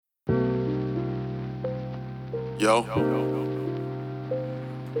Yo,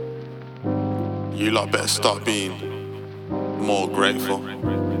 you lot better start being more grateful.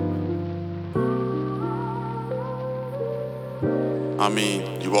 I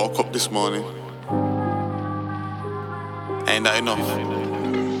mean, you woke up this morning. Ain't that enough?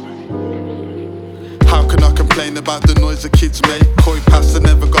 How can I complain about the noise the kids make? Koi pastor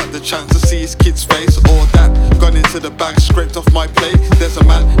never got the chance to see his kid's face. All that gone into the bag, scraped off my plate. There's a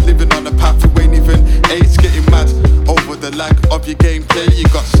man living on a path who ain't even AIDS, getting mad over the lag of your gameplay. You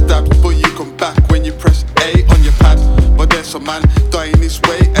got stabbed, but you come back when you press A on your pad. But there's a man dying his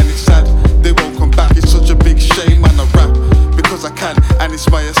way, and it's sad they won't come back. It's such a big shame, and I rap because I can, and it's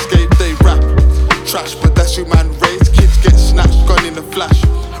my escape. They rap trash, but that's human race. Kids get snatched, gone in a flash.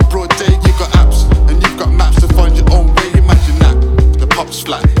 Broad day, you got apps, and you've got maps to find your own way. Imagine that, the pop's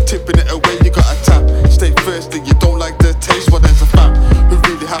flat, tipping it away, you got a tap. Stay thirsty, you don't like the taste. Well, there's a fam who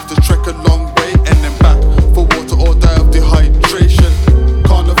really have to trek a long way and then back for water or die of dehydration.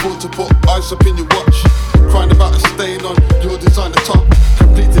 Can't afford to put ice up in your watch. Crying about a stain on your designer top.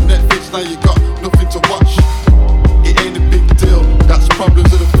 Completed Netflix, now you got nothing to watch. It ain't a big deal, that's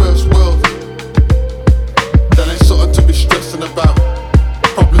problems of the first world. That ain't something to be stressing about.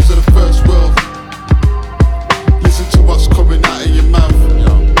 Problems of the first world. Listen to what's coming out of your mouth.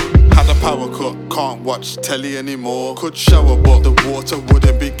 Had a power cut, can't watch telly anymore. Could shower but the water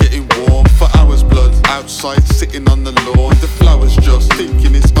wouldn't be getting warm. For hours blood outside sitting on the lawn. The flowers just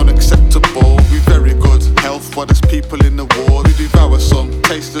thinking it's unacceptable. We very good health while there's people in the war. We devour some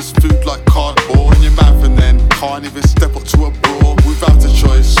tasteless food like cardboard in your mouth and then can't even step up to a brawl. Without a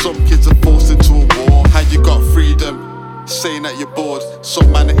choice, some kids are forced into a war. How you got freedom? Saying that you're bored.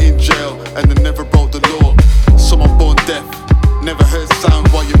 Some man are in jail and they never broke the law. Some are born deaf, never heard sound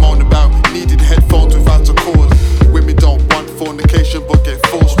while you moan about needing headphones without a cord. Women don't want fornication but get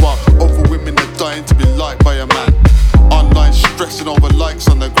forced, while other women are dying to be liked by a man. Online stressing over likes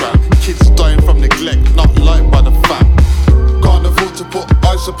on the gram. Kids dying from neglect, not liked by the fam. Can't afford to put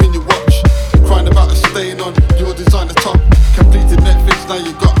ice up in your watch. Crying about a stain on your designer top. Completed Netflix, now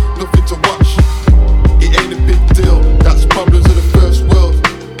you got nothing to watch. It ain't a big deal, that's problems of the first world.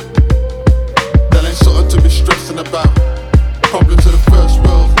 That ain't something to be stressing about. Problems of the first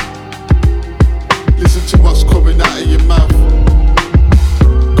world. Listen to what's coming out of your mouth.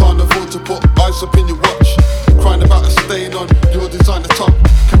 Can't afford to put ice up in your watch. Crying about a stain on your designer top.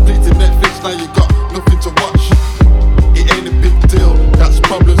 Completed Netflix, now you got nothing to watch. It ain't a big deal, that's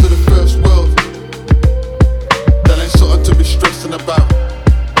problems of the first world. That ain't something to be stressing about.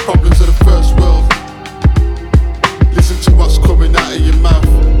 Problems of the first world. Listen to what's coming out of your mouth.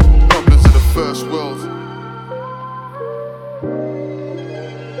 Problems of the first world.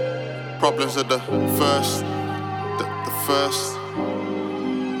 Problems of the first. The first.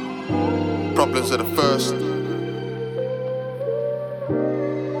 Problems of the first.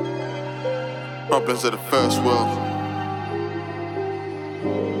 Problems of the first world.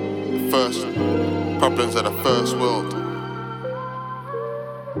 The first. Problems of the first world.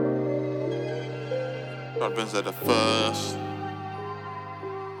 Problems of the first.